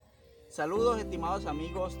Saludos estimados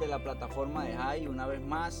amigos de la plataforma de Jai, una vez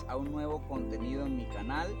más a un nuevo contenido en mi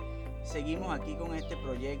canal. Seguimos aquí con este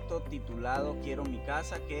proyecto titulado Quiero mi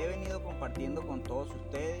casa, que he venido compartiendo con todos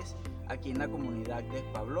ustedes aquí en la comunidad de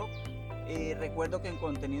Spablog. Recuerdo que en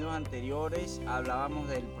contenidos anteriores hablábamos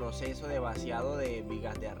del proceso de vaciado de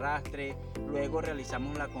vigas de arrastre, luego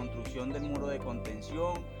realizamos la construcción del muro de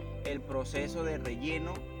contención, el proceso de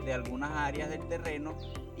relleno de algunas áreas del terreno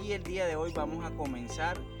y el día de hoy vamos a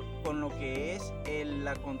comenzar con lo que es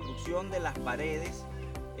la construcción de las paredes.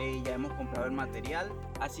 Ya hemos comprado el material,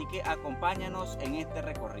 así que acompáñanos en este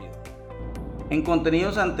recorrido. En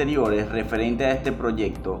contenidos anteriores referente a este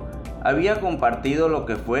proyecto había compartido lo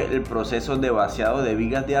que fue el proceso de vaciado de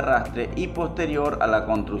vigas de arrastre y posterior a la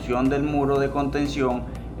construcción del muro de contención,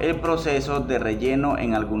 el proceso de relleno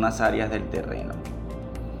en algunas áreas del terreno.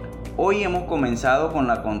 Hoy hemos comenzado con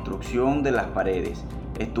la construcción de las paredes.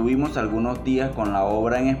 Estuvimos algunos días con la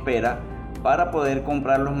obra en espera para poder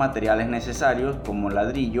comprar los materiales necesarios como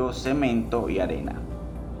ladrillo, cemento y arena.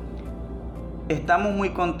 Estamos muy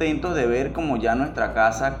contentos de ver cómo ya nuestra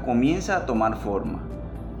casa comienza a tomar forma.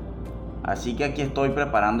 Así que aquí estoy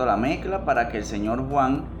preparando la mezcla para que el señor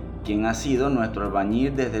Juan, quien ha sido nuestro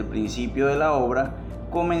albañil desde el principio de la obra,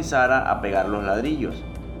 comenzara a pegar los ladrillos.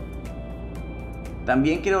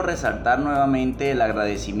 También quiero resaltar nuevamente el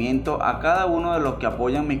agradecimiento a cada uno de los que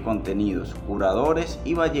apoyan mis contenidos, curadores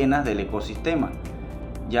y ballenas del ecosistema,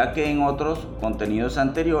 ya que en otros contenidos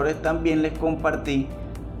anteriores también les compartí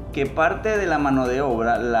que parte de la mano de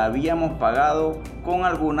obra la habíamos pagado con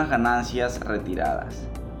algunas ganancias retiradas.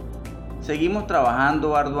 Seguimos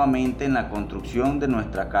trabajando arduamente en la construcción de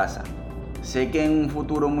nuestra casa. Sé que en un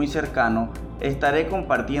futuro muy cercano estaré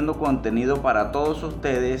compartiendo contenido para todos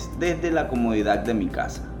ustedes desde la comodidad de mi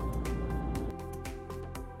casa.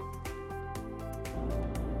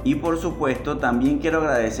 Y por supuesto también quiero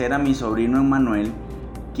agradecer a mi sobrino Emmanuel,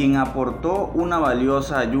 quien aportó una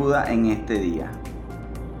valiosa ayuda en este día.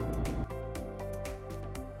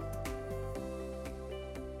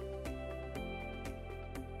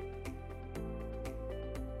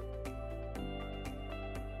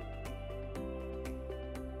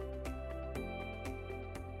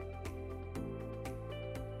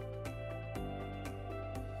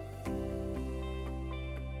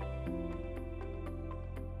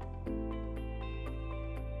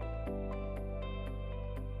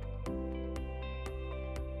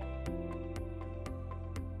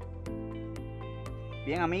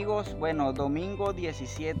 Bien amigos, bueno, domingo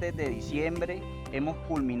 17 de diciembre hemos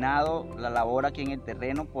culminado la labor aquí en el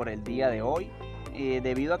terreno por el día de hoy,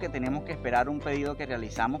 debido a que tenemos que esperar un pedido que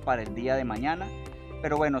realizamos para el día de mañana.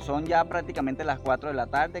 Pero bueno, son ya prácticamente las 4 de la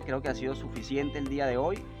tarde, creo que ha sido suficiente el día de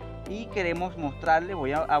hoy y queremos mostrarles,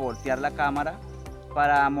 voy a voltear la cámara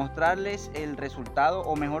para mostrarles el resultado,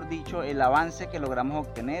 o mejor dicho, el avance que logramos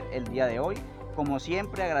obtener el día de hoy. Como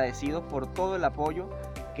siempre, agradecidos por todo el apoyo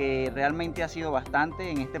que realmente ha sido bastante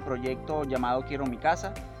en este proyecto llamado Quiero mi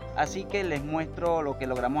casa. Así que les muestro lo que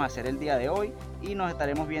logramos hacer el día de hoy y nos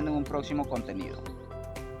estaremos viendo en un próximo contenido.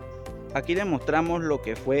 Aquí les mostramos lo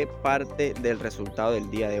que fue parte del resultado del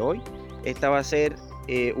día de hoy. Esta va a ser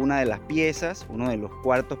una de las piezas, uno de los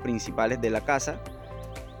cuartos principales de la casa.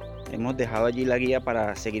 Hemos dejado allí la guía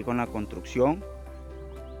para seguir con la construcción.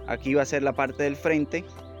 Aquí va a ser la parte del frente,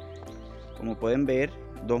 como pueden ver,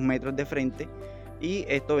 2 metros de frente. Y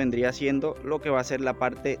esto vendría siendo lo que va a ser la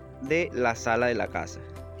parte de la sala de la casa.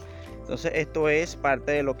 Entonces esto es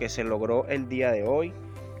parte de lo que se logró el día de hoy,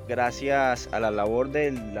 gracias a la labor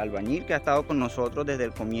del albañil que ha estado con nosotros desde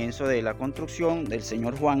el comienzo de la construcción, del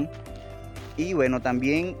señor Juan. Y bueno,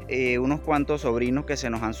 también unos cuantos sobrinos que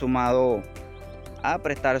se nos han sumado a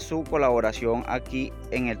prestar su colaboración aquí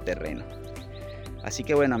en el terreno. Así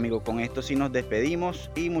que bueno amigos, con esto sí nos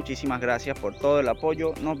despedimos y muchísimas gracias por todo el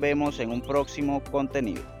apoyo. Nos vemos en un próximo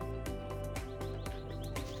contenido.